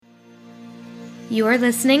You are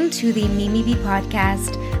listening to the Mimi B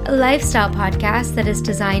Podcast, a lifestyle podcast that is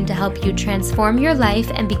designed to help you transform your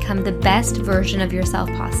life and become the best version of yourself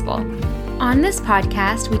possible. On this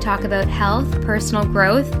podcast, we talk about health, personal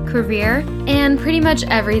growth, career, and pretty much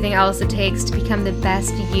everything else it takes to become the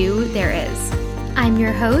best you there is. I'm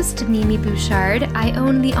your host, Mimi Bouchard. I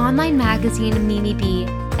own the online magazine Mimi B,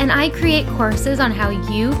 and I create courses on how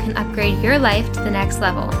you can upgrade your life to the next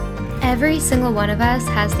level. Every single one of us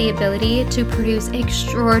has the ability to produce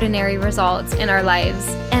extraordinary results in our lives,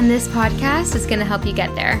 and this podcast is going to help you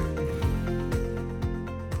get there.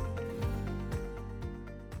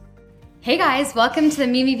 Hey guys, welcome to the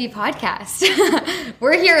Mimi B Podcast.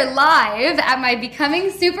 We're here live at my Becoming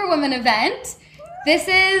Superwoman event. This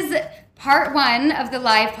is part one of the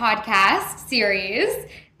live podcast series,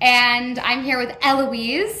 and I'm here with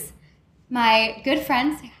Eloise, my good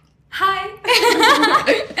friend. Hi.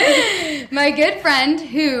 My good friend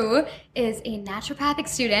who is a naturopathic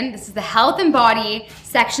student. This is the health and body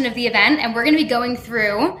section of the event, and we're going to be going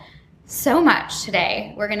through so much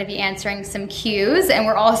today. We're going to be answering some Q's, and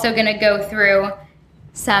we're also going to go through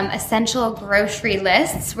some essential grocery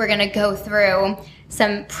lists. We're going to go through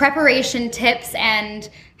some preparation tips and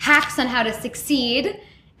hacks on how to succeed,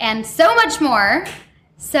 and so much more.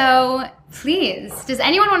 So please, does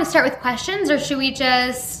anyone want to start with questions, or should we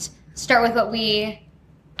just start with You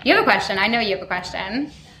have a question. I know you have a question.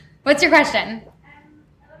 What's your question?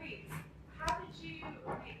 Eloise, how did you make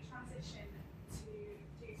the transition to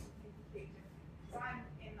do something completely different? Because I'm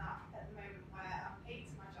in that at the moment where I'm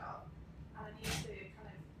hating my job and I need to kind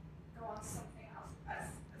of go on to something else as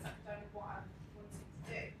I've done what I'm wanting to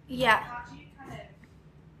do. Yeah. How do you kind of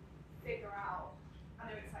figure out, I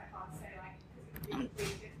know it's like hard to say, like, because it's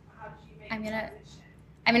completely different, but how did you make the transition?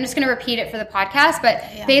 I'm just going to repeat it for the podcast, but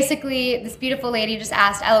Basically, this beautiful lady just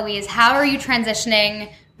asked Eloise, how are you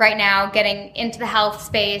transitioning right now, getting into the health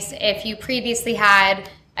space if you previously had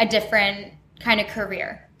a different kind of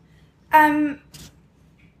career? I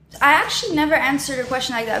actually never answered a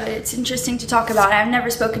question like that, but it's interesting to talk about. I've never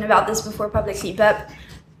spoken about this before publicly, but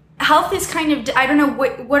health is kind of, I don't know,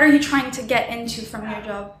 what are you trying to get into from your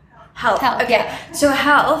job? Health. Okay. Yeah. So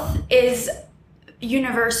health is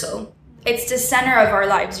universal. It's the center of our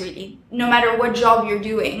lives, really. No matter what job you're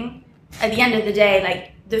doing, at the end of the day,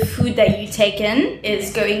 like, the food that you take in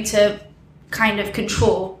is going to kind of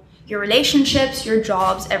control your relationships, your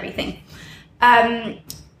jobs, everything. I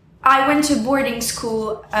went to boarding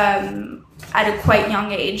school at a quite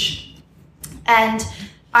young age, and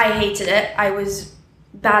I hated it. I was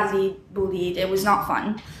badly bullied. It was not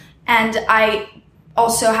fun. And I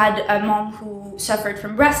also had a mom who suffered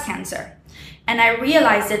from breast cancer. And I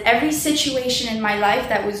realized that every situation in my life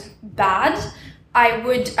that was bad, I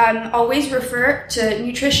would always refer to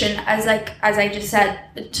nutrition as I just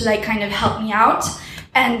said, to like kind of help me out.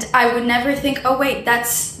 And I would never think, oh wait,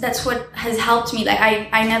 that's what has helped me. Like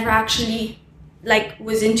I never actually like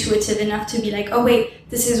was intuitive enough to be like, oh wait,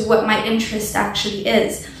 this is what my interest actually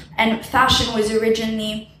is. And fashion was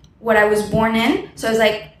originally what I was born in. So I was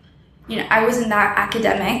like, I wasn't that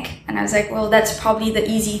academic, and I was like, well, that's probably the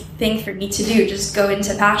easy thing for me to do. Just go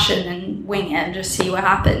into fashion and wing it and just see what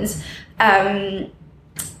happens.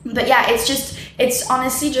 But yeah, it's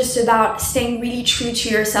honestly just about staying really true to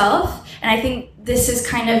yourself. And I think this is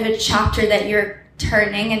kind of a chapter that you're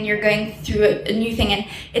turning and you're going through a new thing. And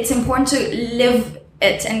it's important to live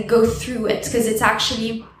it and go through it, because it's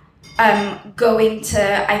actually going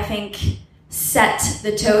to, I think, set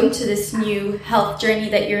the tone to this new health journey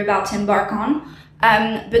that you're about to embark on.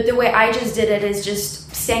 But the way I just did it is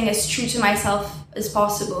just staying as true to myself as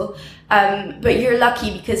possible. But you're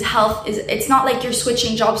lucky, because health it's not like you're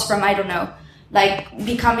switching jobs from, I don't know, like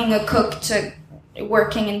becoming a cook to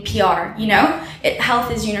working in PR,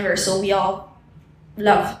 health is universal. We all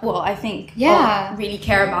I think all really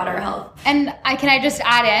care about our health. And can I just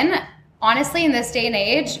add in, honestly, in this day and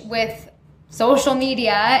age with social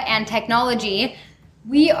media and technology,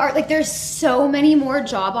 we are like, there's so many more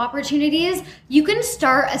job opportunities. You can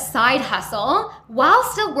start a side hustle while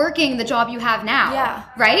still working the job you have now. Yeah.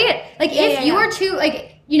 Right? Like if you are to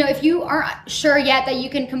if you aren't sure yet that you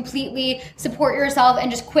can completely support yourself and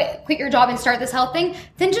just quit your job and start this health thing,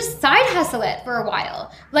 then just side hustle it for a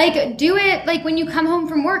while. Like do it like when you come home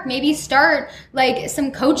from work, maybe start like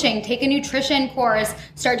some coaching, take a nutrition course,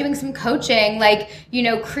 start doing some coaching,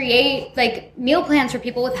 create like meal plans for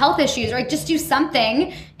people with health issues, or just do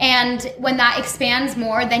something. And when that expands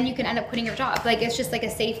more, then you can end up quitting your job. Like it's just like a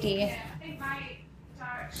safety. Yeah, I think my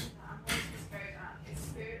direction that I'm wanting to go down is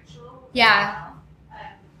spiritual. Yeah.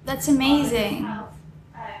 That's amazing.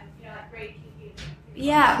 Like Reiki healing.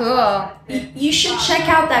 Yeah. Cool. You should check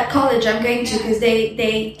out that college I'm going to because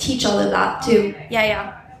they teach all of that too.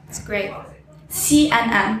 Yeah. It's great.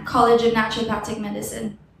 CNM, College of Naturopathic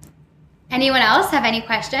Medicine. Anyone else have any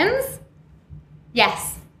questions?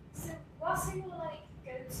 Yes. So what's your like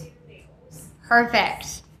go-to meals?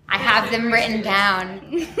 Perfect. I have them written down.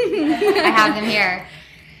 I have them here.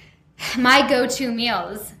 My go-to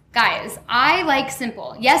meals. Guys, I like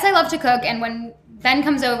simple. Yes, I love to cook, and when Ben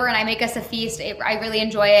comes over and I make us a feast, I really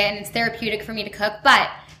enjoy it, and it's therapeutic for me to cook, but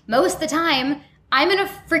most of the time, I'm in a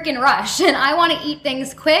freaking rush and I want to eat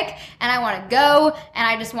things quick and I want to go and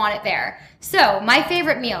I just want it there. So my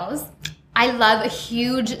favorite meals, I love a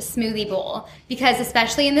huge smoothie bowl because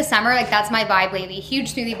especially in the summer, like that's my vibe lately.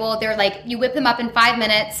 Huge smoothie bowl. They're like, you whip them up in 5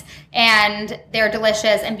 minutes and they're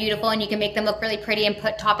delicious and beautiful and you can make them look really pretty and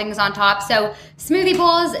put toppings on top. So smoothie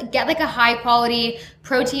bowls, get like a high quality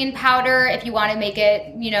protein powder if you want to make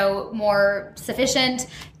it, more sufficient.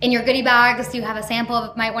 In your goodie bags, you have a sample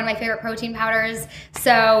of one of my favorite protein powders.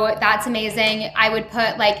 So that's amazing. I would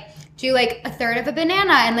put do a third of a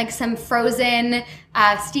banana and like some frozen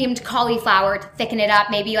steamed cauliflower to thicken it up,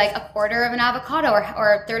 maybe like a quarter of an avocado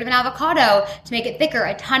or a third of an avocado to make it thicker,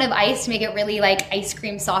 a ton of ice to make it really like ice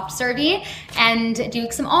cream soft servy, and do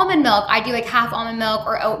some almond milk. I do like half almond milk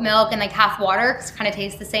or oat milk and like half water because it kind of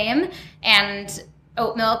tastes the same. And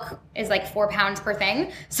oat milk is like 4 pounds per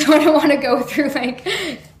thing, so I don't want to go through like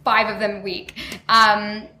 5 of them a week.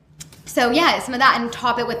 So yeah, some of that, and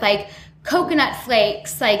top it with like coconut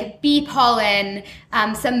flakes, like bee pollen,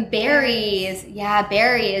 some berries. Yeah,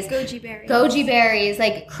 berries. Goji berries,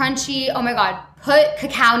 like crunchy. Oh my God. Put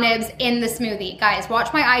cacao nibs in the smoothie. Guys,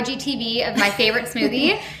 watch my IGTV of my favorite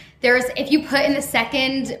smoothie. If you put in the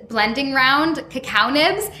second blending round cacao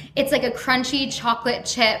nibs, it's like a crunchy chocolate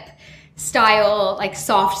chip style, like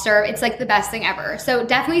soft serve. It's like the best thing ever. So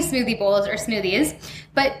definitely smoothie bowls or smoothies,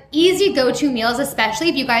 but easy go-to meals, especially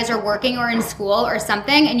if you guys are working or in school or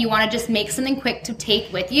something and you want to just make something quick to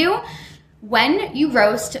take with you. When you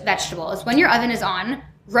roast vegetables, when your oven is on,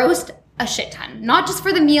 roast a shit ton, not just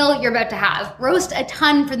for the meal you're about to have, roast a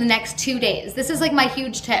ton for the next 2 days. This is like my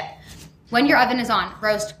huge tip. When your oven is on,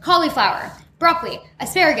 roast cauliflower, broccoli,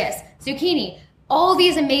 asparagus, zucchini, all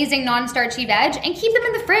these amazing non-starchy veg, and keep them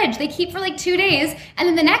in the fridge. They keep for like 2 days. And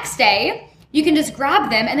then the next day, you can just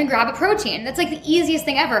grab them and then grab a protein. That's like the easiest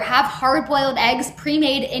thing ever. Have hard-boiled eggs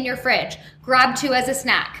pre-made in your fridge. Grab 2 as a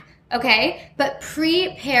snack, okay? But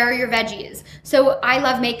prepare your veggies. So I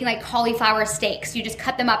love making like cauliflower steaks. You just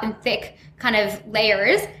cut them up in thick kind of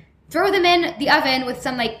layers. Throw them in the oven with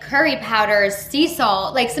some like curry powders, sea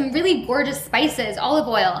salt, like some really gorgeous spices, olive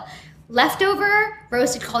oil. Leftover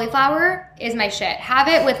roasted cauliflower is my shit. Have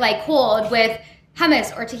it with like cold with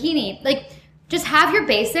hummus or tahini. Like just have your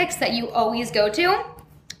basics that you always go to.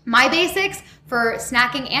 My basics for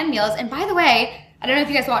snacking and meals. And by the way, I don't know if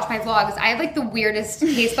you guys watch my vlogs. I have like the weirdest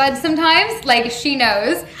taste buds sometimes. Like she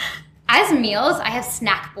knows. As meals, I have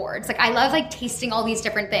snack boards. Like I love like tasting all these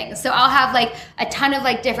different things. So I'll have like a ton of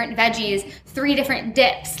like different veggies, 3 different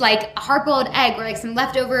dips, like a hard-boiled egg or like some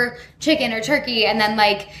leftover chicken or turkey, and then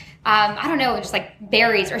like I don't know, just like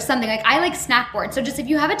berries or something. Like I like snack boards. So just if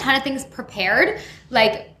you have a ton of things prepared,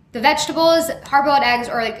 like the vegetables, hard-boiled eggs,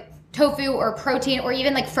 or like tofu or protein, or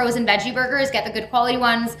even like frozen veggie burgers, get the good quality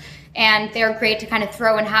ones, and they're great to kind of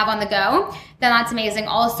throw and have on the go, then that's amazing.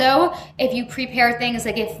 Also, if you prepare things,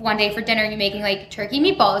 like if one day for dinner you're making like turkey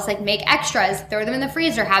meatballs, like make extras, throw them in the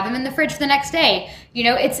freezer, have them in the fridge for the next day.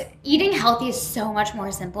 It's eating healthy is so much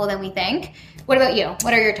more simple than we think. What about you?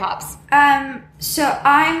 What are your tops? So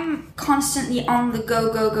I'm constantly on the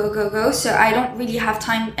go. So I don't really have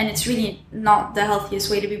time, and it's really not the healthiest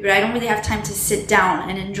way to be, but I don't really have time to sit down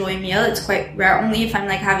and enjoy a meal. It's quite rare, only if I'm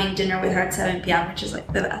like having dinner with her at 7 p.m., which is like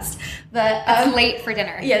the best. But it's late for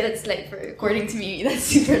dinner. Yeah, that's late according to me. That's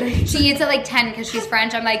super late. She eats at like 10 because she's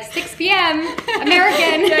French. I'm like 6 p.m.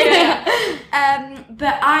 American. yeah.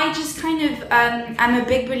 But I just kind of, I'm a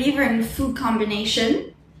big believer in food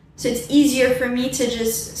combination. So it's easier for me to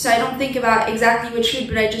so I don't think about exactly which food,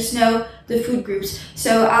 but I just know the food groups.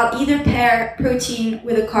 So I'll either pair protein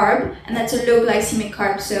with a carb, and that's a low glycemic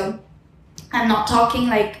carb. So I'm not talking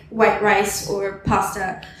like white rice or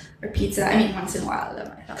pasta or pizza. I mean, once in a while, I love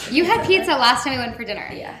my pasta. You had pizza last time we went for dinner.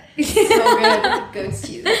 Yeah. So good. Goes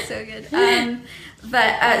to you. That's so good.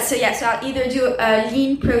 So I'll either do a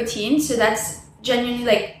lean protein. So that's genuinely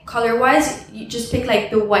like color-wise, you just pick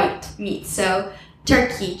like the white meat. So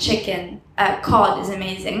turkey, chicken, cod is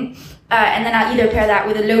amazing. And then I'll either pair that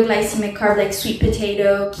with a low glycemic carb like sweet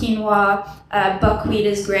potato, quinoa, buckwheat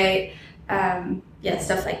is great.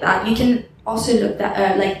 Stuff like that. You can also look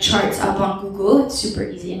that like charts up on Google. It's super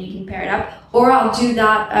easy and you can pair it up. Or I'll do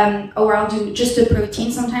that, or I'll do just a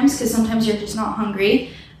protein sometimes, because sometimes you're just not hungry,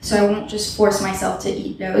 so I won't just force myself to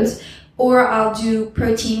eat loads. Or I'll do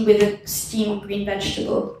protein with a steamed green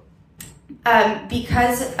vegetable.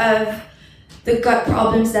 Because of the gut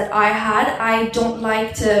problems that I had, I don't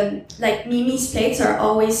like to, like Mimi's plates are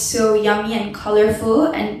always so yummy and colorful,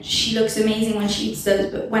 and she looks amazing when she eats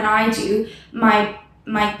those, but when I do, my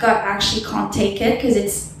gut actually can't take it because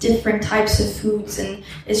it's different types of foods and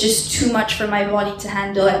it's just too much for my body to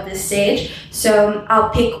handle at this stage. So I'll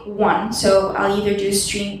pick one. So I'll either do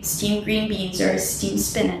steamed green beans or steamed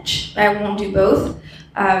spinach. I won't do both.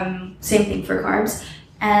 Same thing for carbs.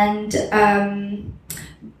 And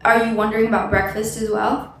are you wondering about breakfast as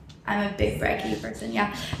well? I'm a big brekkie person,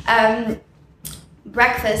 yeah.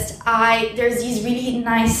 Breakfast, there's these really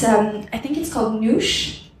nice, I think it's called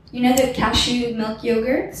Noosh. You know the cashew milk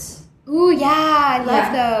yogurts? Ooh, yeah, I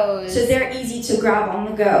love those. So they're easy to grab on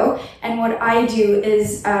the go. And what I do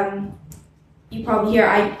is, you probably hear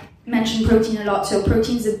I mention protein a lot. So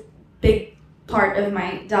protein's a big part of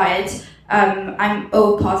my diet. I'm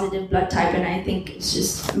O positive blood type, and I think it's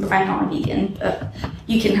just, I'm not a vegan.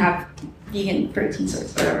 You can have vegan protein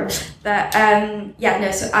source, whatever. But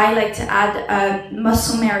so I like to add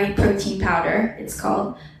Muscle Mary protein powder, it's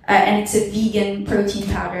called. And it's a vegan protein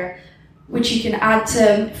powder, which you can add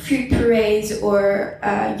to fruit purees or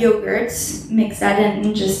yogurts. Mix that in,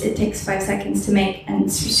 and it takes 5 seconds to make, and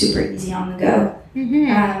it's super easy on the go.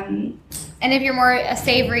 Mm-hmm. And if you're more a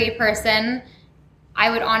savory person, I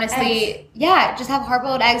would honestly, just have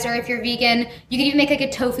hard-boiled eggs, or if you're vegan, you can even make like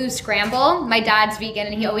a tofu scramble. My dad's vegan,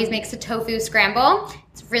 and he always makes a tofu scramble.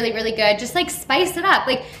 It's really, really good. Just like spice it up.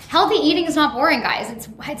 Like healthy eating is not boring, guys.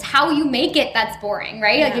 It's how you make it that's boring,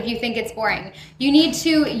 right? Yeah. Like if you think it's boring, you need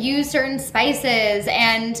to use certain spices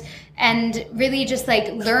and really just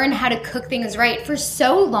like learn how to cook things right. For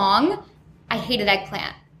so long, I hated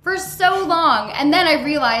eggplant. For so long. And then I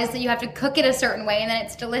realized that you have to cook it a certain way, and then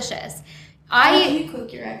it's delicious. How do you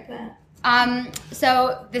cook your eggplant?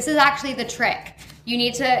 So this is actually the trick. You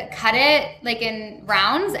need to cut it like in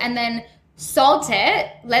rounds and then salt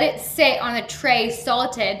it, let it sit on a tray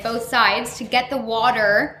salted both sides to get the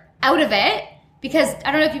water out of it, because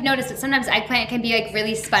I don't know if you've noticed it, sometimes eggplant can be like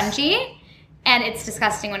really spongy, and it's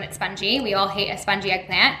disgusting when it's spongy. We all hate a spongy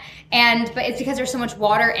eggplant, but it's because there's so much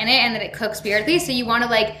water in it and that it cooks weirdly. So you want to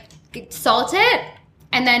like salt it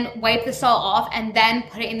and then wipe the salt off and then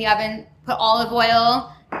put it in the oven, put olive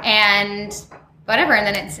oil and whatever, and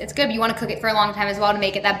then it's good. But you want to cook it for a long time as well to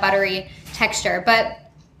make it that buttery texture. But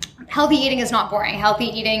healthy eating is not boring. Healthy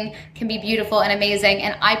eating can be beautiful and amazing.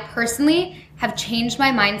 And I personally have changed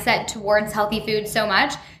my mindset towards healthy food so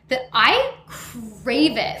much that I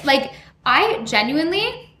crave it. Like I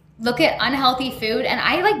genuinely look at unhealthy food and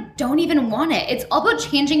I like don't even want it. It's all about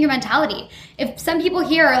changing your mentality. If some people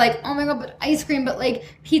here are like, oh my God, but ice cream, but like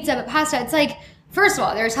pizza, but pasta, it's like, first of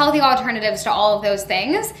all, there's healthy alternatives to all of those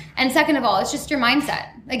things. And second of all, it's just your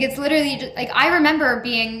mindset. Like it's literally just, like I remember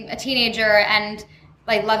being a teenager and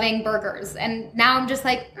like loving burgers. And now I'm just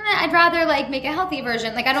like, I'd rather like make a healthy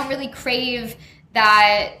version. Like I don't really crave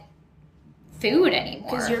that food anymore.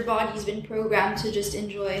 Because your body's been programmed to just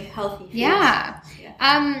enjoy healthy foods. Yeah.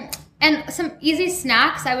 And some easy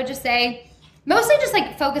snacks, I would just say, mostly just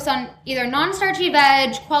like focus on either non-starchy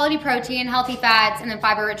veg, quality protein, healthy fats, and then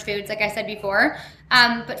fiber-rich foods, like I said before.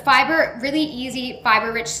 But really easy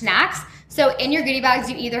fiber-rich snacks. So in your goodie bags,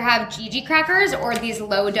 you either have Gigi crackers or these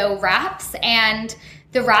low-dough wraps. And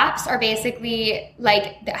the wraps are basically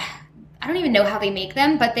like, I don't even know how they make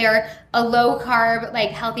them, but they're a low-carb,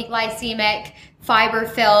 like healthy glycemic,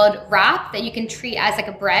 fiber-filled wrap that you can treat as like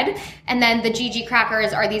a bread. And then the Gigi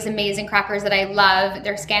crackers are these amazing crackers that I love.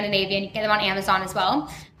 They're Scandinavian. You can get them on Amazon as well.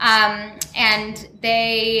 And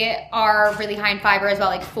they are really high in fiber as well,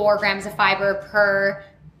 like 4 grams of fiber per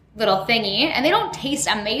little thingy. And they don't taste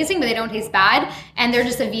amazing, but they don't taste bad. And they're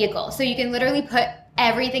just a vehicle. So you can literally put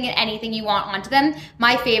everything and anything you want onto them.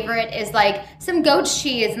 My favorite is like some goat's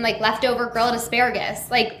cheese and like leftover grilled asparagus,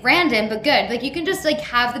 like random but good. Like you can just like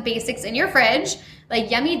have the basics in your fridge, like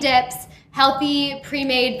yummy dips, healthy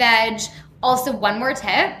pre-made veg. Also, one more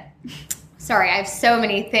tip. Sorry, I have so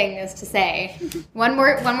many things to say. One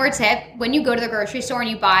more tip. When you go to the grocery store and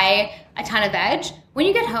you buy a ton of veg, when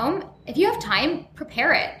you get home, if you have time,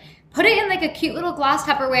 prepare it. Put it in like a cute little glass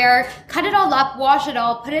Tupperware, cut it all up, wash it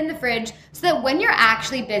all, put it in the fridge so that when you're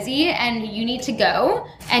actually busy and you need to go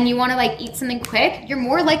and you want to like eat something quick, you're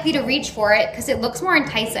more likely to reach for it because it looks more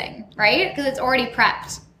enticing, right? Because it's already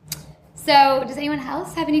prepped. So does anyone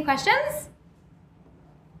else have any questions?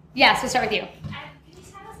 Yes, we'll start with you. Can you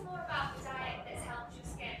tell us more about the diet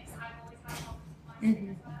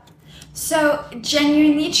Mm-hmm. So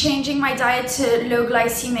genuinely changing my diet to low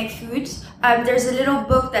glycemic foods. There's a little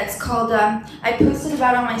book that's called, I posted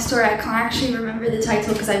about on my story. I can't actually remember the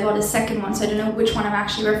title because I bought a second one, so I don't know which one I'm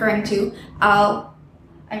actually referring to.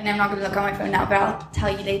 I'm not going to look on my phone now, but I'll tell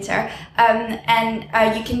you later.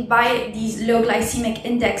 You can buy these low glycemic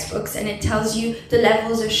index books, and it tells you the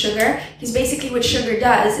levels of sugar. Because basically what sugar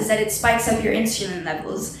does is that it spikes up your insulin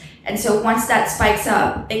levels. And so once that spikes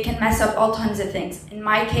up, it can mess up all tons of things. In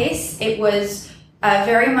my case, it was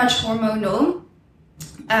very much hormonal.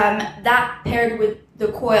 That paired with the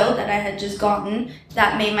coil that I had just gotten,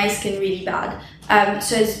 that made my skin really bad.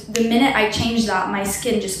 So the minute I changed that, my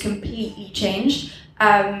skin just completely changed.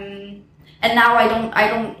 And now I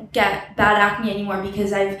don't get bad acne anymore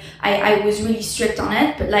because I was really strict on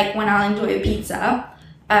it. But like when I'll enjoy a pizza,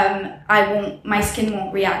 my skin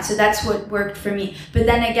won't react. So that's what worked for me. But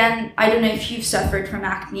then again, I don't know if you've suffered from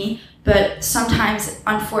acne, but sometimes,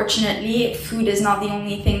 unfortunately, food is not the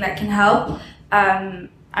only thing that can help.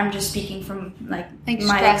 I'm just speaking from like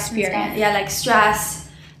my experience. Yeah, like stress,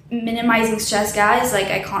 minimizing stress, guys. Like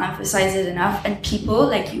I can't emphasize it enough. And people,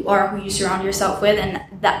 like you are who you surround yourself with, and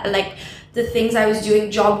that like the things I was doing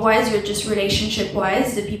job-wise or just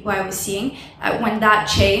relationship-wise, the people I was seeing, when that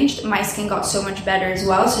changed, my skin got so much better as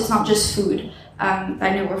well. So it's not just food.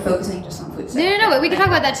 I know we're focusing just on food. So no, but we can talk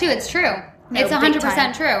about that too. It's true. It's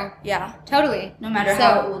 100% true. Yeah. Totally. No matter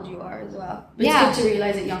how old you are as well. But yeah. It's good to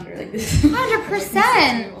realize it younger like this.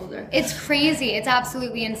 100%. It's crazy. It's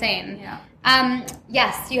absolutely insane. Yeah.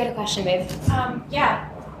 Yes, you had a question, babe. Yeah.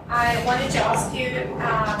 I wanted to ask you,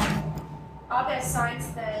 are there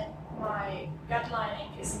signs that my gut lining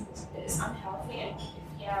is unhealthy? And if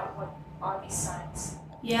yeah, what are these signs?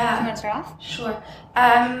 Yeah. You want to start off? Sure.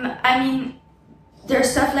 I mean,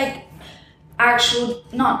 there's stuff like actual,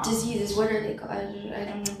 not diseases, what are they called? I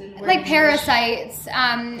don't know the word. Like parasites,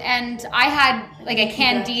 and I had like a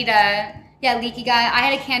candida. Yeah, leaky gut. I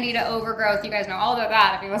had a candida overgrowth. You guys know all about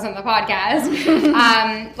that if you listen to the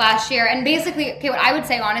podcast last year. And basically, okay, what I would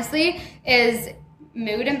say honestly is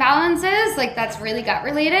mood imbalances. Like that's really gut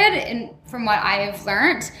related, and from what I've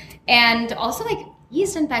learned, and also like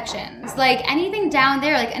yeast infections, like anything down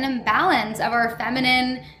there, like an imbalance of our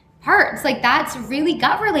feminine parts, like that's really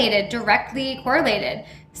gut related, directly correlated.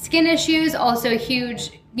 Skin issues, also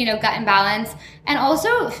huge, gut imbalance. And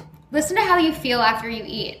also listen to how you feel after you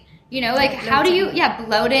eat. Like how do you,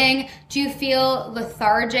 bloating, do you feel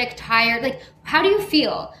lethargic, tired? Like how do you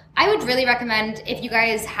feel? I would really recommend, if you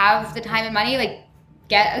guys have the time and money, like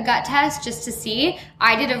get a gut test just to see.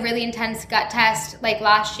 I did a really intense gut test like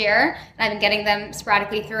last year, and I've been getting them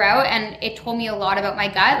sporadically throughout, and it told me a lot about my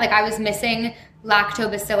gut. Like I was missing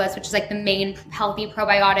lactobacillus, which is like the main healthy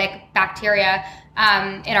probiotic bacteria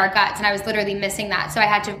in our guts, and I was literally missing that. So I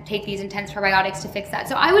had to take these intense probiotics to fix that.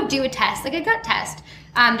 So I would do a test, like a gut test,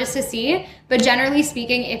 just to see. But generally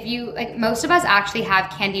speaking, if you, like most of us actually have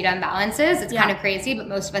candida imbalances. It's kind of crazy, but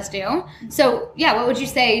most of us do. So yeah, what would you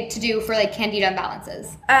say to do for like candida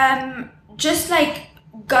imbalances? Just like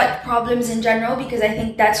gut problems in general, because I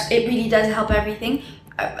think it really does help everything.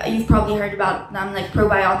 You've probably heard about them, like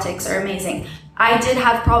probiotics are amazing. I did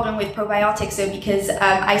have a problem with probiotics though, because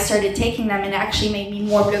I started taking them and it actually made me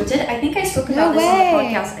more bloated. I think I spoke about this on the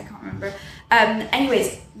podcast, I can't remember.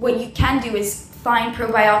 Anyways, what you can do is find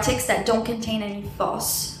probiotics that don't contain any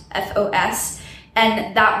FOS, F-O-S,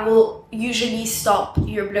 and that will usually stop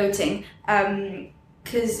your bloating.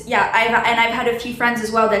 Because I've had a few friends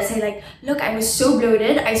as well that say like, look, I was so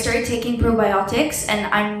bloated, I started taking probiotics and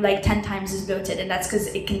I'm like 10 times as bloated, and that's because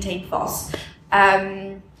it contained FOS.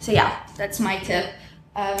 So yeah, that's my tip.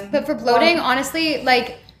 But for bloating, honestly,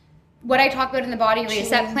 like what I talk about in the body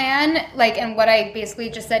reset plan, like, and what I basically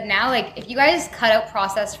just said now, like if you guys cut out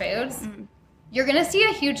processed foods, you're gonna see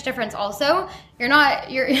a huge difference. Also, you're not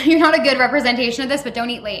a good representation of this, but don't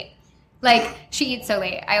eat late. Like, she eats so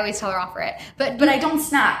late. I always tell her off for it. But I don't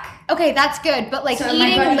snack. Okay, that's good. But like so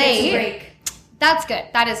eating late, that's good.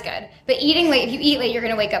 That is good. But eating late, if you eat late, you're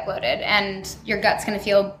going to wake up bloated and your gut's going to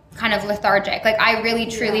feel kind of lethargic. Like I really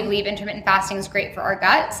truly believe intermittent fasting is great for our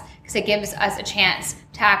guts because it gives us a chance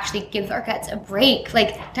to actually give our guts a break.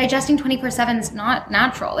 Like digesting 24/7 is not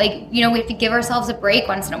natural. Like, we have to give ourselves a break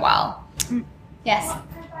once in a while. Yes. What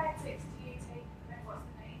probiotics do you take? What's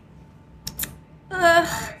the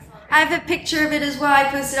name? I have a picture of it as well. I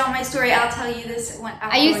posted on my story. I'll tell you this one.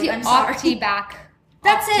 I use the Optibac.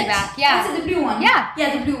 That's it. Yeah. That's it, the blue one. Yeah.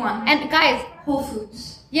 Yeah, the blue one. And guys, Whole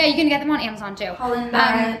Foods. Yeah, you can get them on Amazon too. Holland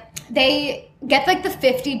Barrett. They get like the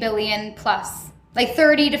 50 billion plus Like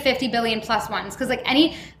 30 to 50 billion plus ones. Because like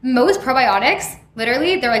most probiotics,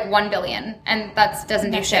 literally, they're like 1 billion. And that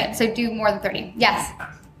doesn't do shit. So do more than 30. Yes.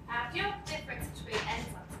 Do you have a difference between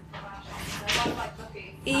enzymes and probiotics? So one like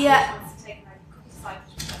looking Yeah. wants to take like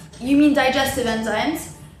You mean digestive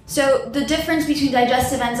enzymes? So the difference between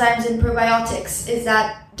digestive enzymes and probiotics is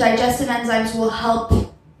that digestive enzymes will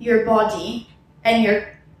help your body and your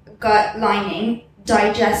gut lining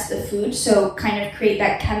digest the food, so kind of create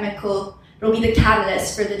that chemical. It'll be the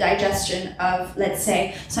catalyst for the digestion of, let's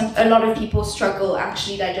say, a lot of people struggle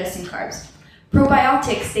actually digesting carbs.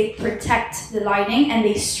 Probiotics, they protect the lining and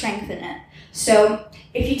they strengthen it. So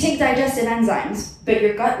if you take digestive enzymes, but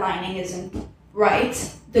your gut lining isn't right,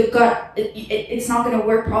 the gut, it's not going to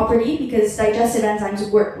work properly because digestive enzymes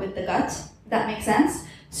work with the gut. If that makes sense?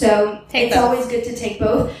 So it's always good to take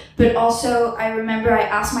both. But also, I remember I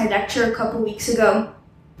asked my lecturer a couple weeks ago,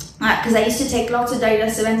 because I used to take lots of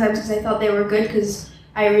digestive enzymes because I thought they were good because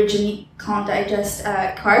I originally can't digest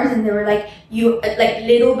carbs, and they were like,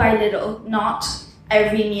 little by little, not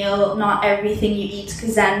every meal, not everything you eat,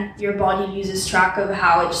 because then your body loses track of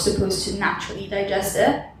how it's supposed to naturally digest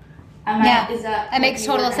it. That makes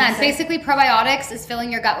total sense. Basically, probiotics is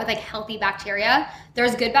filling your gut with like healthy bacteria.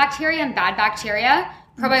 There's good bacteria and bad bacteria.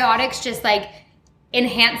 Probiotics just like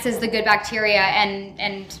enhances the good bacteria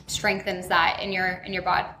and strengthens that in your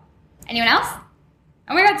body. Anyone else?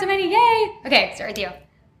 Oh my god, so many! Yay! Okay, start with you. Do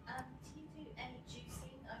you do any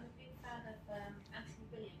juicing? I'm a big fan of Anthony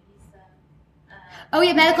Billion. He's Oh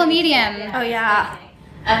yeah, Medical Medium. Oh yeah.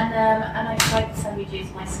 And I tried the Sunny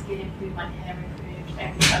juice. My skin improved, my hair improved.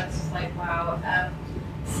 Everything. I was just like, wow.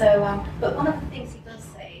 But one of the things he does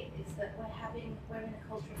say is that we're in a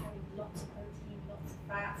culture of having lots of protein, lots of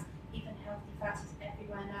fats, even healthy fats is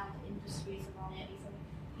everywhere now. The industries are on it.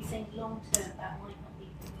 He's saying long term that might not be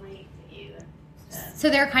great for you. So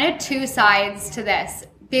there are kind of two sides to this.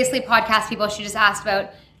 Basically, podcast people, she just asked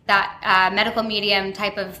about that medical medium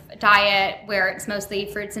type of diet where it's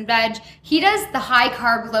mostly fruits and veg. He does the high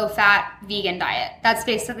carb, low fat vegan diet. That's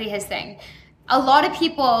basically his thing. A lot of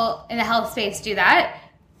people in the health space do that.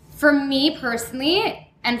 For me personally,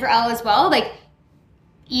 and for Elle as well, like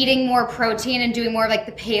eating more protein and doing more of like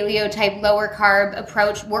the paleo type lower carb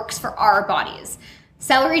approach works for our bodies.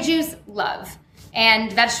 Celery juice, love.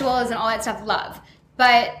 And vegetables and all that stuff, love.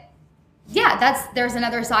 But yeah, there's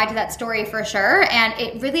another side to that story for sure. And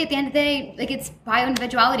it really, at the end of the day, like it's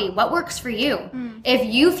bio-individuality. What works for you? If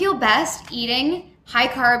you feel best eating high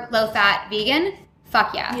carb, low fat, vegan,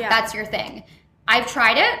 fuck yeah, that's your thing. I've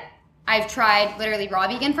tried it. I've tried literally raw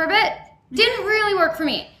vegan for a bit. Didn't really work for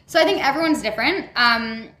me. So I think everyone's different.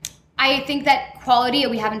 I think that quality,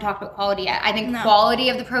 we haven't talked about quality yet. I think quality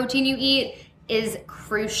of the protein you eat is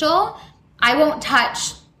crucial. I won't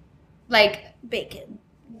touch like Bacon.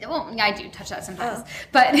 Well, yeah, I do touch that sometimes,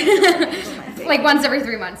 but like once every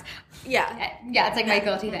 3 months. Yeah, it's like my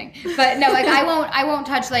guilty thing. But no, like I won't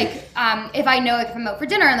touch like if I know like if I'm out for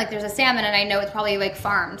dinner and like there's a salmon and I know it's probably like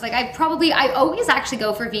farmed. Like I always actually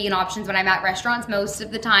go for vegan options when I'm at restaurants most of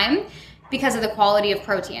the time because of the quality of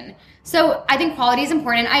protein. So I think quality is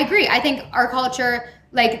important. I agree. I think our culture,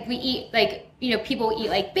 like we eat like, you know, people eat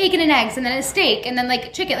like bacon and eggs and then a steak and then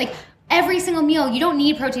like chicken, like every single meal. You don't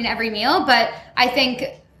need protein every meal, but I think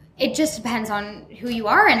it just depends on who you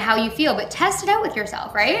are and how you feel, but test it out with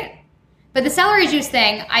yourself, right? But the celery juice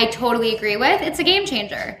thing, I totally agree with. It's a game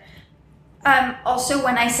changer. Also,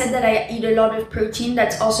 when I said that I eat a lot of protein,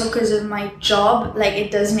 that's also because of my job. Like,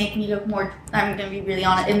 it does make me look more, I'm going to be really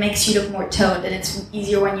honest, it makes you look more toned, and it's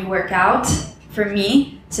easier when you work out, for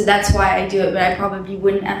me. So that's why I do it, but I probably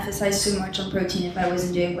wouldn't emphasize too much on protein if I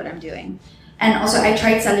wasn't doing what I'm doing. And also, I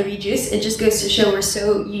tried celery juice. It just goes to show we're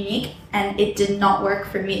so unique, and it did not work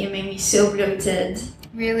for me. It made me so bloated.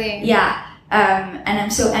 Really? Yeah. And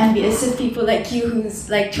I'm so envious of people like you who's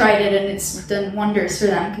like tried it and it's done wonders for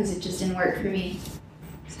them because it just didn't work for me.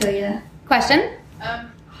 So yeah. Question?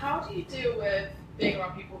 How do you deal with being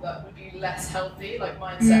around people that would be less healthy, like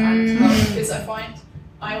mindset and health? Because I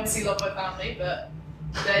obviously love my family, but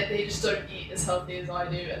they just don't eat as healthy as I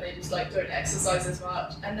do, and they just like don't exercise as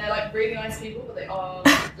much, and they're like really nice people, but they are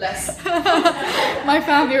less. My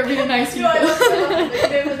family are really nice people. I love them, you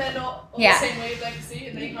know, when they're not on the same wavelength as you,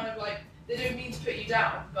 and they kind of like, they don't mean to put you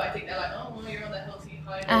down, but I think they're like, oh, well, you're on the healthy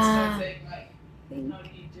high kind of thing. Like, how do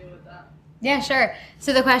you deal with that? Yeah, sure.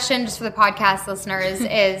 So the question, just for the podcast listeners,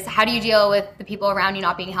 is how do you deal with the people around you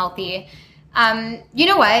not being healthy? You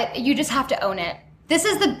know what? You just have to own it. This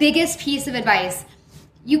is the biggest piece of advice.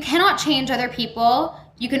 You cannot change other people.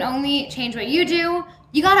 You can only change what you do.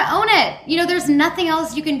 you gotta own it. You know, there's nothing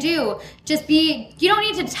else you can do. You don't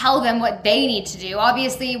need to tell them what they need to do.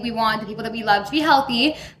 Obviously, we want the people that we love to be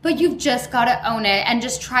healthy, but you've just gotta own it and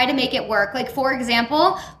just try to make it work. Like, for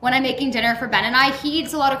example, when I'm making dinner for Ben and I, he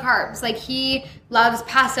eats a lot of carbs. Like, he loves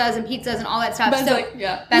pastas and pizzas and all that stuff. Ben's like,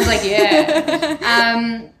 yeah. Ben's like,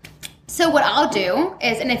 yeah. So what I'll do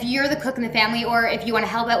is, and if you're the cook in the family or if you want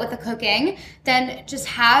to help out with the cooking, then just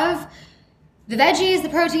have the veggies, the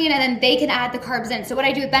protein, and then they can add the carbs in. So what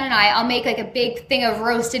I do with Ben and I'll make like a big thing of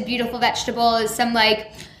roasted beautiful vegetables, some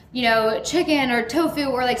like, you know, chicken or tofu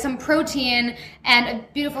or like some protein and a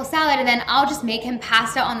beautiful salad. And then I'll just make him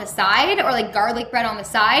pasta on the side or like garlic bread on the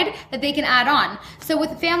side that they can add on. So with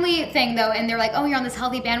the family thing though, and they're like, oh, you're on this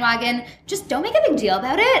healthy bandwagon, just don't make a big deal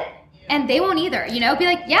about it. And they won't either, you know, be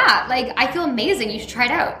like, yeah, like I feel amazing. You should try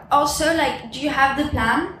it out. Also, like, do you have the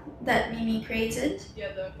plan that Mimi created?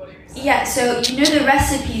 Yeah, the body reset. Yeah, so you know the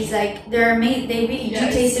recipes, like they really do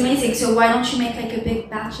taste amazing. So why don't you make like a big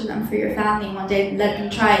batch of them for your family one day and let them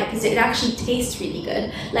try it, because it actually tastes really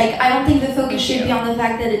good. Like, I don't think the focus should be on the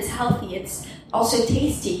fact that it's healthy. It's also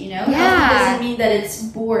tasty, you know. Yeah. Healthy doesn't mean that it's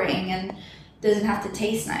boring and doesn't have to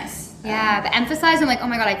taste nice. Yeah, but emphasize on like, oh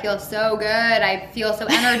my God, I feel so good. I feel so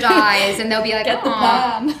energized. And they'll be like, Get the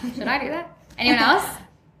aw, plan. should I do that? Anyone else?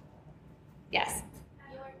 Yes.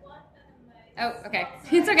 Oh, okay.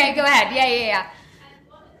 It's okay. Go ahead. Yeah. And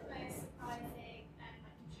what are the most surprising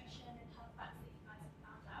nutrition and health facts that you guys have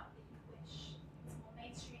found out that you wish was more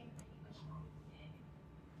mainstream and you wish more people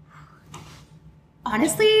knew?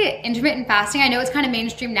 Honestly, intermittent fasting, I know it's kind of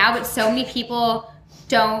mainstream now, but so many people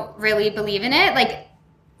don't really believe in it. Like,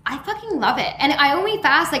 I fucking love it. And I only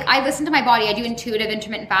fast, like, I listen to my body. I do intuitive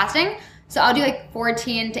intermittent fasting. So I'll do like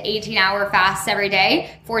 14 to 18 hour fasts every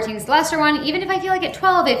day. 14 is the lesser one. Even if I feel like at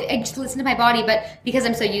 12, I just listen to my body. But because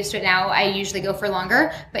I'm so used to it now, I usually go for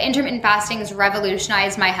longer. But intermittent fasting has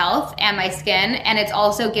revolutionized my health and my skin. And it's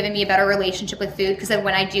also given me a better relationship with food, because then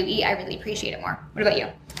when I do eat, I really appreciate it more. What about you?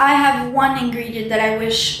 I have one ingredient that I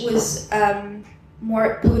wish was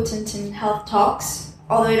more potent in health talks,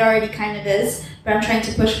 although it already kind of is, but I'm trying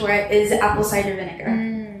to push for it, is apple cider vinegar.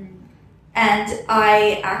 And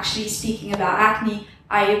I actually, speaking about acne,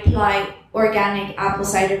 I apply organic apple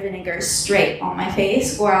cider vinegar straight on my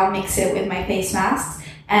face, or I'll mix it with my face masks.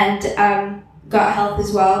 And gut health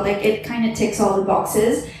as well, like it kind of ticks all the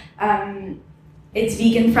boxes. It's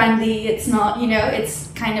vegan friendly, it's not, you know, it's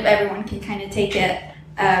kind of, everyone can kind of take it.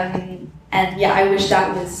 And yeah, I wish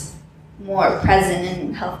that was more present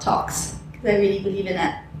in health talks, because I really believe in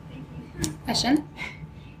it. Question?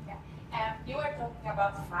 You were talking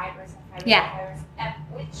about fibers and fibers. Yeah. Fibers. And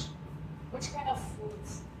which kind of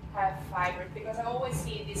foods have fibers? Because I always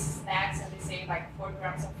see these snacks and they say like 4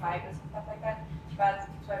 grams of fibers and stuff like that. But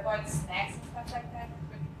to avoid snacks and stuff like that,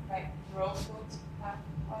 like raw foods have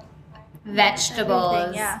what? Vegetables.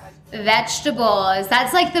 Everything, yeah. Vegetables.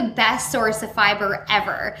 That's like the best source of fiber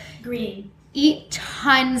ever. Green. Eat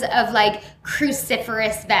tons of like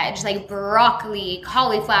cruciferous veg, like broccoli,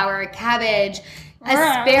 cauliflower, cabbage,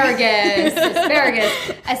 asparagus.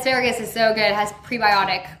 Asparagus is so good. It has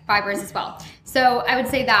prebiotic fibers as well. So I would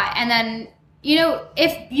say that. And then, you know,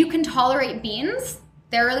 if you can tolerate beans,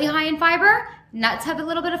 they're really high in fiber. Nuts have a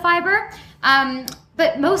little bit of fiber.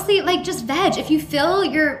 But mostly like just veg. If you fill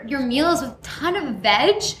your meals with a ton of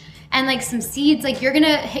veg and like some seeds, like you're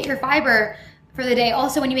gonna hit your fiber for the day.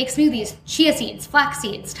 Also, when you make smoothies, chia seeds, flax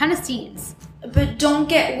seeds, ton of seeds. But don't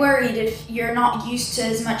get worried if you're not used to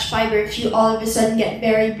as much fiber, if you all of a sudden get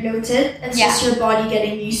very bloated. It's just your body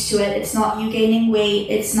getting used to it. It's not you gaining weight.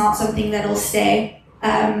 It's not something that'll stay.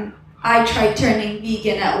 I tried turning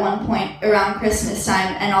vegan at one point around Christmas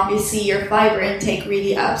time, and obviously your fiber intake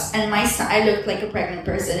really ups. And I looked like a pregnant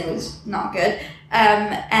person. It was not good.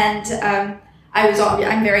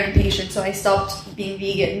 I'm very impatient, so I stopped being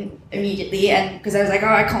vegan immediately, and because I was like, oh,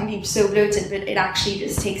 I can't be so bloated, but it actually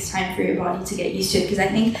just takes time for your body to get used to it, because I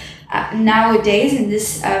think nowadays in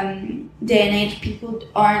this day and age, people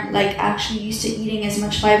aren't like actually used to eating as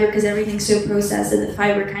much fiber, because everything's so processed that the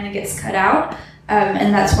fiber kind of gets cut out,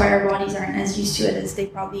 and that's why our bodies aren't as used to it as they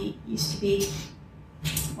probably used to be.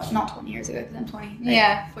 Well, not 20 years ago, because I'm 20.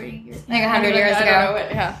 Like 40 years. Like 100 years I don't ago. know,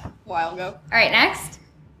 yeah, a while ago. All right, next.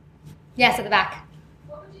 Yes, at the back.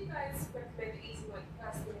 What would you guys recommend eating like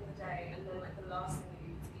first thing in the day and then like the last thing that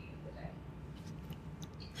you eat in the day?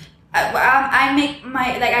 I make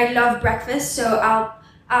I love breakfast, so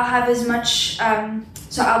I'll have as much.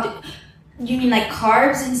 So I'll do. You mean like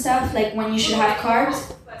carbs and stuff? Like when you should have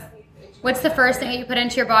carbs? What's the first thing that you put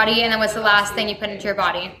into your body, and then what's the last thing you put into your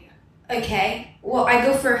body? Okay. Well, I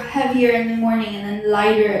go for heavier in the morning and then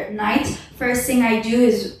lighter at night. First thing I do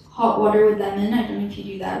is hot water with lemon. I don't know if you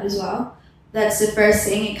do that as well. That's the first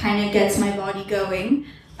thing. It kind of gets my body going.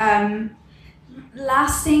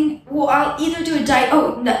 Last thing, well, I'll either do a diet.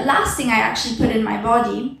 Oh, the last thing I actually put in my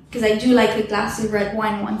body, because I do like a glass of red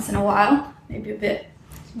wine once in a while, maybe a bit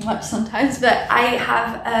much sometimes, but I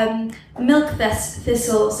have milk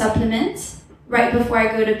thistle supplement right before I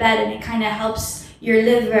go to bed, and it kind of helps your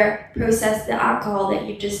liver process the alcohol that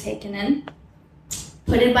you've just taken in.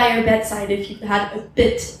 Put it by your bedside if you've had a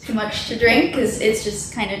bit too much to drink, because it's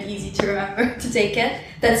just kind of easy to remember to take it.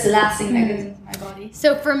 That's the last thing that goes into my body.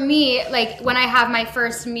 So for me, like when I have my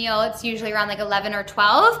first meal, it's usually around like 11 or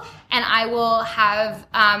 12, and I will have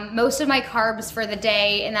most of my carbs for the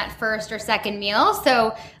day in that first or second meal.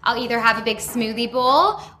 So I'll either have a big smoothie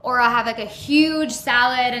bowl, or I'll have like a huge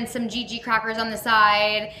salad and some GG crackers on the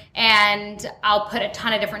side, and I'll put a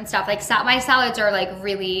ton of different stuff. Like my salads are like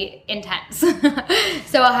really intense.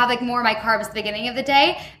 So I'll have like more of my carbs at the beginning of the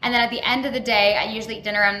day, and then at the end of the day, I usually eat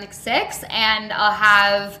dinner around like 6, and I'll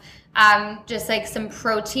have just like some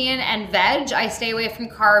protein and veg. I stay away from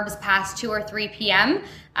carbs past 2 or 3 p.m.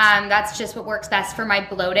 That's just what works best for my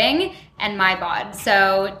bloating and my bod.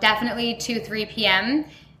 So definitely 2-3 p.m.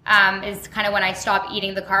 Is kind of when I stop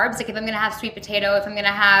eating the carbs. Like if I'm going to have sweet potato, if I'm going to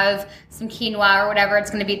have some quinoa or whatever, it's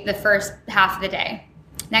going to be the first half of the day.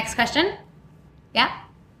 Next question. Yeah?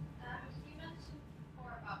 You mentioned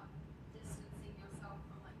before about distancing yourself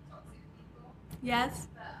from like toxic people. Yes.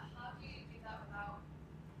 But how do you do that without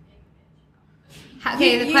being a bitch?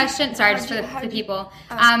 Okay, the question, sorry, just for the people.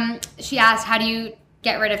 She asked, how do you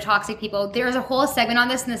get rid of toxic people? There's a whole segment on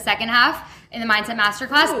this in the second half in the Mindset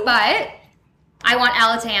Masterclass, but I want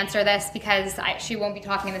Ella to answer this because she won't be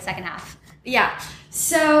talking in the second half. Yeah.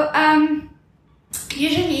 So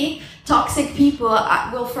usually toxic people,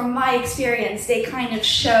 well, from my experience, they kind of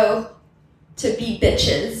show to be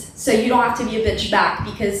bitches. So you don't have to be a bitch back,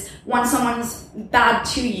 because once someone's bad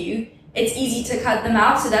to you, it's easy to cut them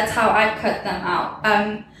out. So that's how I cut them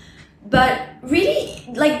out. But really,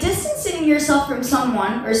 like, distancing yourself from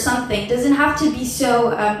someone or something doesn't have to be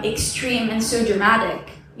so extreme and so dramatic.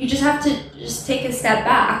 You just have to just take a step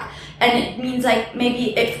back. And it means, like,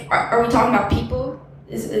 maybe are we talking about people?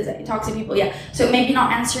 Is it toxic people? Yeah. So maybe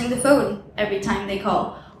not answering the phone every time they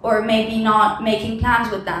call, or maybe not making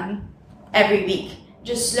plans with them every week.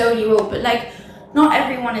 Just slowly roll. But like, not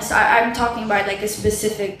everyone is. I'm talking about like a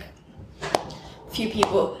specific few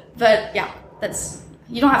people. But yeah,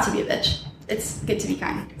 you don't have to be a bitch. It's good to be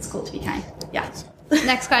kind. It's cool to be kind. Yeah.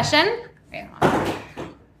 Next question. Wait, hold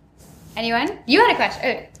on. Anyone? You had a question.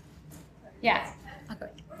 Oh. Yeah. Okay.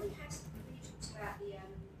 When you talked about the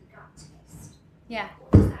gut test, Yeah.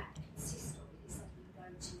 what does that consist of? Is that you go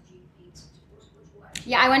to GP to what?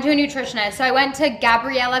 Yeah, I went to a nutritionist. So I went to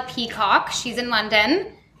Gabriella Peacock. She's in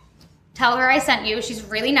London. Tell her I sent you. She's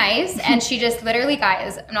really nice. And she just literally,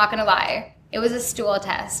 guys, I'm not going to lie. It was a stool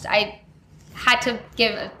test. I had to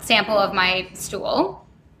give a sample of my stool,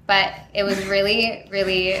 but it was really,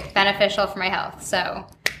 really beneficial for my health. So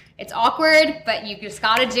it's awkward, but you just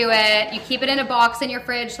got to do it. You keep it in a box in your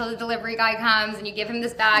fridge till the delivery guy comes, and you give him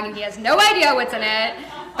this bag, and he has no idea what's in it.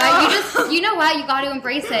 But you know what? You got to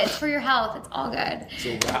embrace it. It's for your health. It's all good.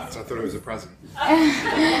 So rats, I thought it was a present.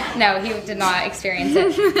 No, he did not experience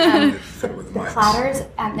it. The Platters,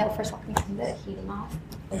 no, first of all, can you turn the heating off?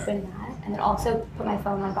 Open that, and then also put my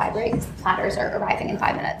phone on vibrate because the platters are arriving in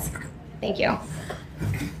 5 minutes. Thank you.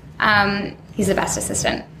 He's the best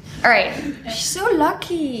assistant. All right. She's so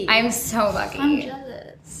lucky. I'm so lucky. I'm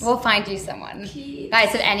jealous. We'll find you someone. Please.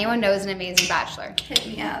 Guys, if anyone knows an amazing bachelor. Hit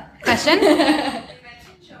me up. Question? You mentioned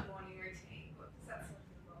your morning routine. What does that sort of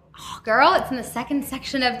involve? Oh, girl, it's in the second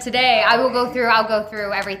section of today. I'll go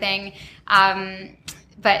through everything.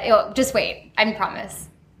 But just wait. I promise.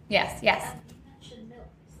 Yes. You mentioned milk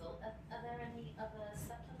thistle. Are there any other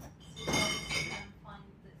supplements you guys find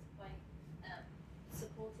that's quite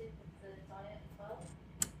supportive of the diet as well?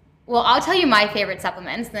 Well, I'll tell you my favorite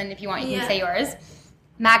supplements, and then if you want, you can say yours.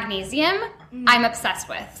 Magnesium, I'm obsessed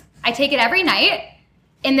with. I take it every night.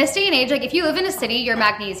 In this day and age, like if you live in a city, you're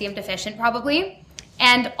magnesium deficient probably.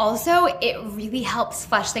 And also, it really helps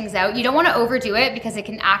flush things out. You don't want to overdo it because it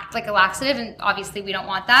can act like a laxative, and obviously we don't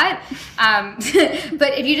want that.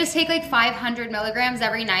 But if you just take like 500 milligrams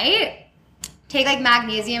every night, take like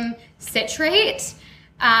magnesium citrate.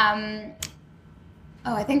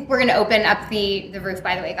 I think we're going to open up the roof,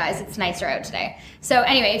 by the way, guys. It's nicer out today. So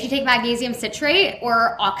anyway, if you take magnesium citrate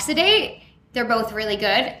or oxidate, they're both really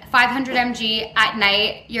good. 500 mg at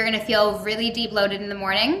night, you're going to feel really de-bloated in the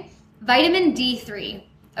morning. Vitamin D3.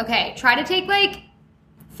 Okay, try to take like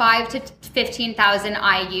 5 to 15,000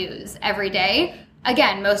 IUs every day.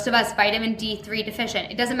 again, most of us vitamin D3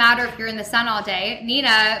 deficient. It doesn't matter if you're in the sun all day.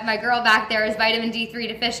 Nina, my girl back there, is vitamin D3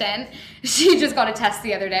 deficient. She just got a test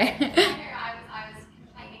the other day. I was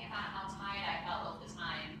complaining about how tired I felt all the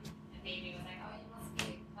time. And Baby was like, oh, you must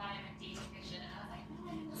be vitamin D deficient. And I was like,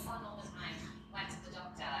 no, I'm in the sun all the time. Went to the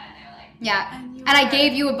doctor and they were like, yeah. And I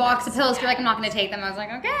gave you a box of pills. You're like, I'm not going to take them. I was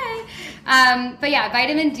like, okay. But yeah,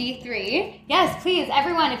 vitamin D3. Yes, please,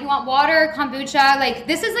 everyone, if you want water, kombucha, like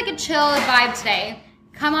this is like a chill vibe today.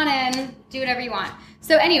 Come on in, do whatever you want.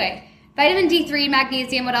 So anyway, vitamin D3,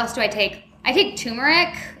 magnesium, what else do I take? I take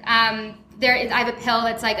turmeric. I have a pill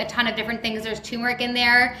that's like a ton of different things. There's turmeric in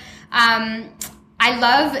there. I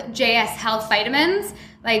love JS Health vitamins.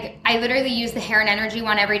 Like I literally use the Hair and Energy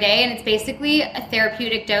one every day, and it's basically a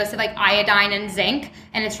therapeutic dose of like iodine and zinc,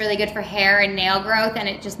 and it's really good for hair and nail growth, and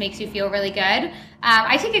it just makes you feel really good.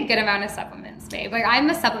 I take a good amount of supplements, babe. Like I'm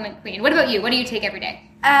a supplement queen. What about you? What do you take every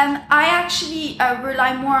day? I actually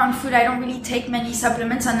rely more on food. I don't really take many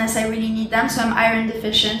supplements unless I really need them. So I'm iron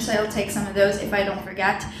deficient, so I'll take some of those if I don't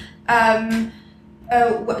forget.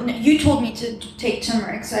 You told me to take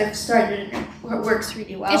turmeric, so I've started it. It works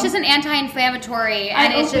really well. It's just an anti-inflammatory,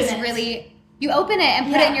 and it's just really... You open it and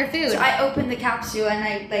put it in your food. So I open the capsule and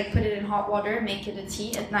I like put it in hot water, make it a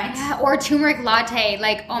tea at night. Yeah, or turmeric latte.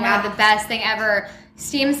 Like, oh my God, the best thing ever.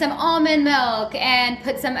 Steam some almond milk and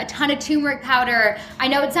put a ton of turmeric powder. I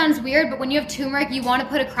know it sounds weird, but when you have turmeric, you want to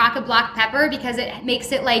put a crack of black pepper because it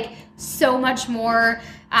makes it like so much more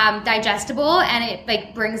digestible, and it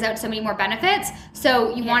like brings out so many more benefits.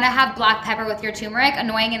 So you want to have black pepper with your turmeric.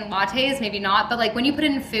 Annoying in lattes, maybe not, but like when you put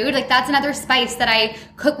it in food, like that's another spice that I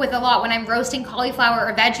cook with a lot when I'm roasting cauliflower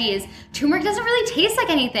or veggies. Turmeric doesn't really taste like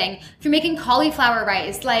anything. If you're making cauliflower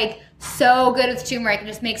rice, like so good with turmeric. It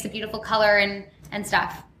just makes a beautiful color and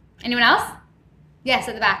stuff. Anyone else? Yes,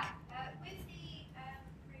 at the back. With the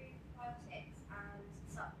prebiotics and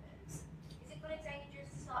supplements, is it kind of dangerous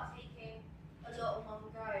to start taking a lot in one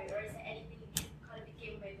go, or is there anything you can kind of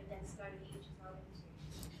begin with and then slowly each as well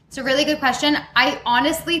into? It's a really good question. I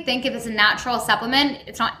honestly think if it's a natural supplement,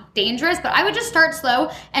 it's not dangerous, but I would just start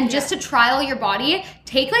slow and just to trial your body,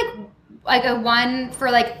 take like a one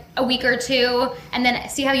for like a week or two and then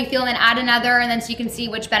see how you feel and then add another, and then so you can see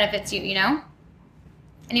which benefits you, you know?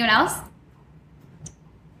 Anyone else?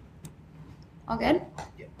 All good?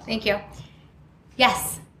 Yeah. Thank you.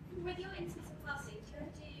 Yes. With your intermittent fasting, do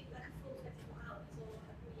you ever do like a full 24 hours or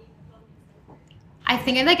a really long? I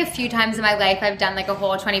think like a few times in my life I've done like a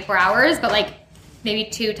whole 24 hours, but like maybe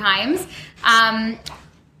 2 times.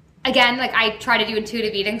 Again, like I try to do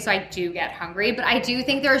intuitive eating, so I do get hungry, but I do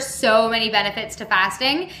think there are so many benefits to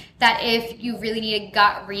fasting that if you really need a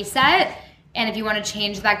gut reset, and if you want to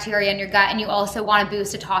change the bacteria in your gut and you also want to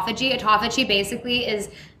boost autophagy basically is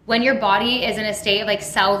when your body is in a state of like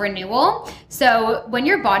cell renewal. So when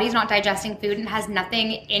your body's not digesting food and has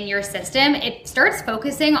nothing in your system, it starts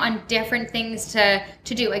focusing on different things to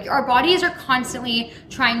do. Like our bodies are constantly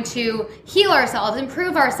trying to heal ourselves,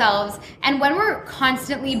 improve ourselves. And when we're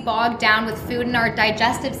constantly bogged down with food in our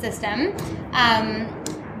digestive system,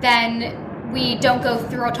 then we don't go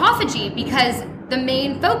through autophagy because the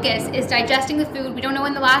main focus is digesting the food. We don't know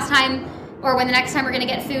when the last time or when the next time we're gonna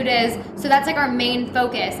get food is. So that's like our main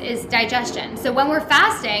focus is digestion. So when we're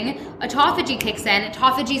fasting, autophagy kicks in.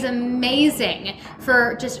 Autophagy is amazing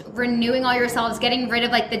for just renewing all your cells, getting rid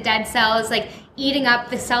of like the dead cells, like eating up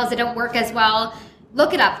the cells that don't work as well.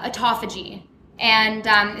 Look it up, autophagy. And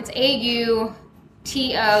it's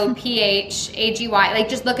AUTOPHAGY. Like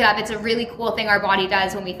just look it up. It's a really cool thing our body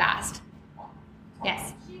does when we fast.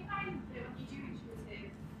 Yes. Do you find that when you do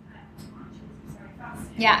intuitive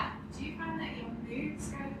fasting, Yeah. do you find that your moods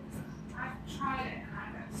go? I've tried it and I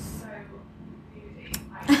get so moody.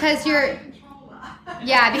 Because you're,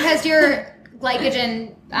 because your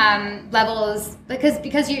glycogen levels,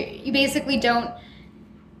 because you basically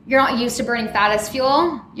you're not used to burning fat as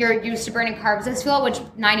fuel. You're used to burning carbs as fuel, which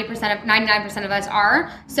 99% of us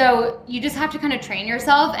are. So you just have to kind of train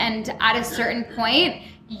yourself, and at a certain point,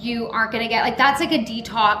 you aren't going to get, like, that's like a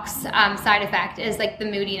detox side effect is like the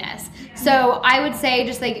moodiness. So I would say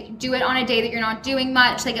just like do it on a day that you're not doing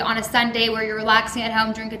much, like on a Sunday where you're relaxing at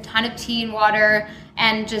home, drink a ton of tea and water,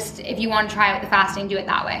 and just if you want to try out the fasting, do it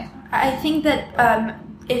that way. I think that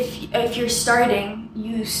if you're starting,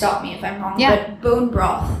 you stop me if I'm wrong, Yeah. but bone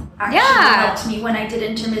broth actually helped me when I did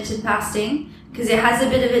intermittent fasting because it has a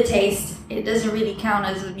bit of a taste. It doesn't really count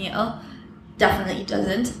as a meal. Definitely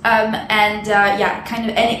doesn't. And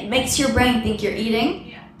it makes your brain think you're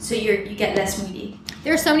eating, so you get less moody.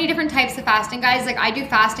 There's so many different types of fasting, guys. Like I do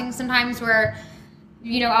fasting sometimes where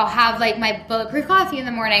I'll have like my bulletproof coffee in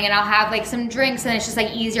the morning and I'll have like some drinks and it's just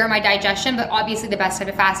like easier on my digestion. But obviously the best type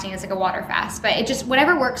of fasting is like a water fast. But it just,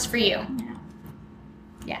 whatever works for you.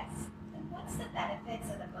 Yes. And what's the benefits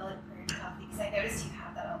of the bulletproof coffee? Because I notice you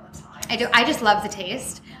have that all the time. I just love the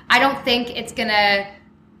taste. I don't think it's gonna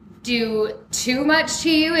do too much to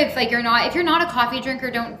you if you're not a coffee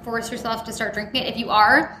drinker. Don't force yourself to start drinking it. If you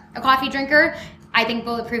are a coffee drinker, I think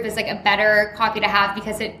bulletproof is like a better coffee to have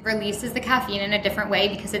because it releases the caffeine in a different way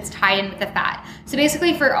because it's tied in with the fat. So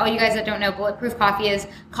basically, for all you guys that don't know, bulletproof coffee is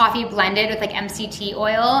coffee blended with like MCT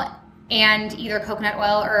oil and either coconut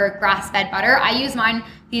oil or grass-fed butter. I use mine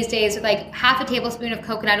these days with like half a tablespoon of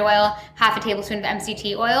coconut oil, half a tablespoon of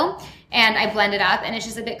MCT oil, and I blend it up and it's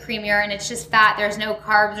just a bit creamier and it's just fat. There's no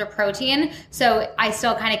carbs or protein. So I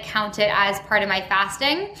still kind of count it as part of my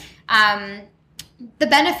fasting. The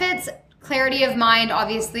benefits, clarity of mind,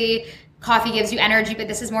 obviously coffee gives you energy, but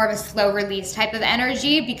this is more of a slow release type of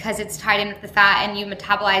energy because it's tied in with the fat and you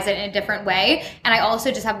metabolize it in a different way. And I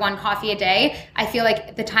also just have one coffee a day. I feel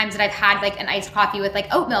like the times that I've had like an iced coffee with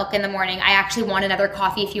like oat milk in the morning, I actually want another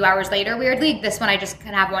coffee a few hours later, weirdly. This one I just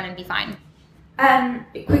can have one and be fine.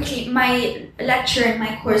 Quickly, my lecturer in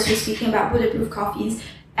my course was speaking about bulletproof coffees.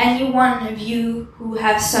 Any one of you who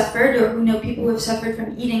have suffered or who know people who have suffered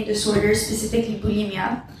from eating disorders, specifically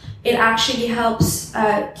bulimia, it actually helps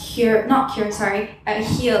heal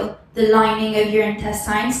the lining of your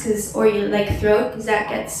intestines or your like throat because that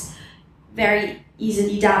gets very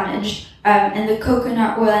easily damaged. And the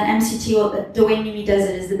coconut oil and MCT oil, the way Mimi does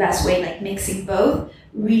it is the best way, like mixing both,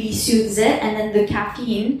 really soothes it. And then the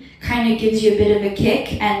caffeine kind of gives you a bit of a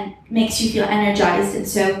kick and makes you feel energized. And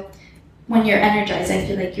so when you're energized, I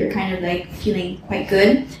feel like you're kind of like feeling quite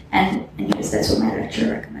good. And anyways, that's what my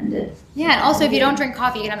lecturer recommended. Yeah, and also if you don't drink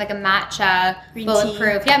coffee, you can have like a matcha green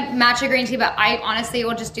bulletproof. Tea. Yeah, matcha green tea, but I honestly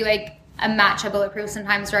will just do like a matcha bulletproof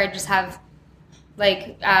sometimes where I just have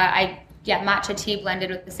like, matcha tea blended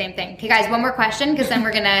with the same thing. Okay guys, one more question because then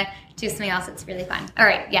we're gonna do something else that's really fun. All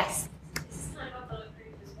right, yes. This is kind of about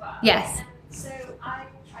bulletproof as well. Yes. And so I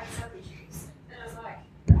tried celery juice and I was like,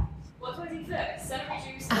 what do I do first? Celery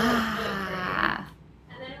juice or bulletproof?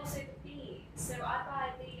 And then also the beans. So I buy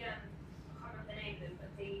the, I can't remember the name of them,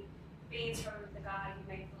 but the beans from the guy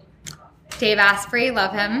who made bulletproof coffee. Dave Asprey,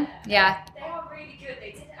 love him. Yeah. They are really good.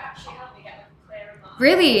 They did actually help me get like a clearer mind.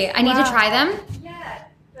 Really? I need to try them. Yeah.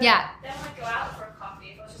 But Yeah. then when I go out for a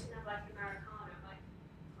coffee, if I was just gonna have like an Americano, I'm like,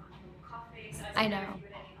 I can't have coffee. So I know. don't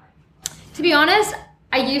really like. To be honest,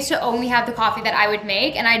 I used to only have the coffee that I would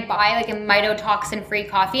make, and I'd buy like a mycotoxin-free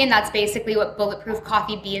coffee, and that's basically what bulletproof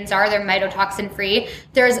coffee beans are. They're mycotoxin-free.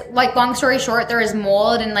 There's like, long story short, there is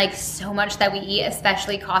mold in like so much that we eat,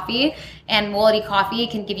 especially coffee, and moldy coffee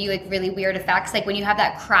can give you like really weird effects. Like when you have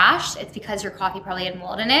that crash, it's because your coffee probably had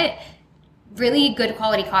mold in it. Really good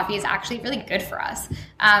quality coffee is actually really good for us.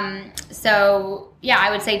 So yeah,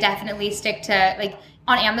 I would say definitely stick to like,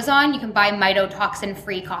 on Amazon, you can buy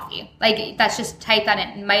mycotoxin-free coffee. Like, that's just type that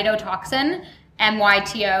in, mycotoxin,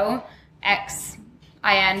 MYTOXIN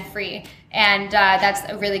free. And that's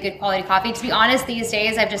a really good quality coffee. To be honest, these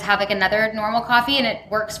days, I just have like another normal coffee and it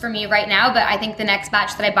works for me right now. But I think the next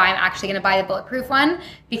batch that I buy, I'm actually going to buy the bulletproof one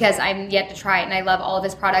because I'm yet to try it and I love all of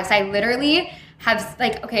his products. I literally have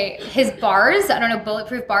like, okay, his bars, I don't know,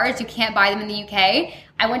 bulletproof bars, you can't buy them in the UK.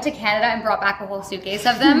 I went to Canada and brought back a whole suitcase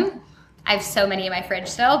of them. I have so many in my fridge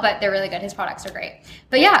still, but they're really good. His products are great.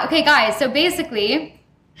 But yeah, okay, guys. So basically,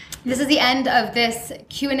 this is the end of this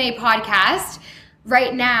Q&A podcast.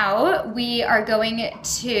 Right now, we are going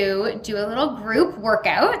to do a little group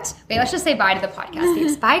workout. Wait, let's just say bye to the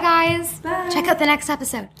podcast. Bye, guys. Bye. Check out the next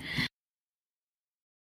episode.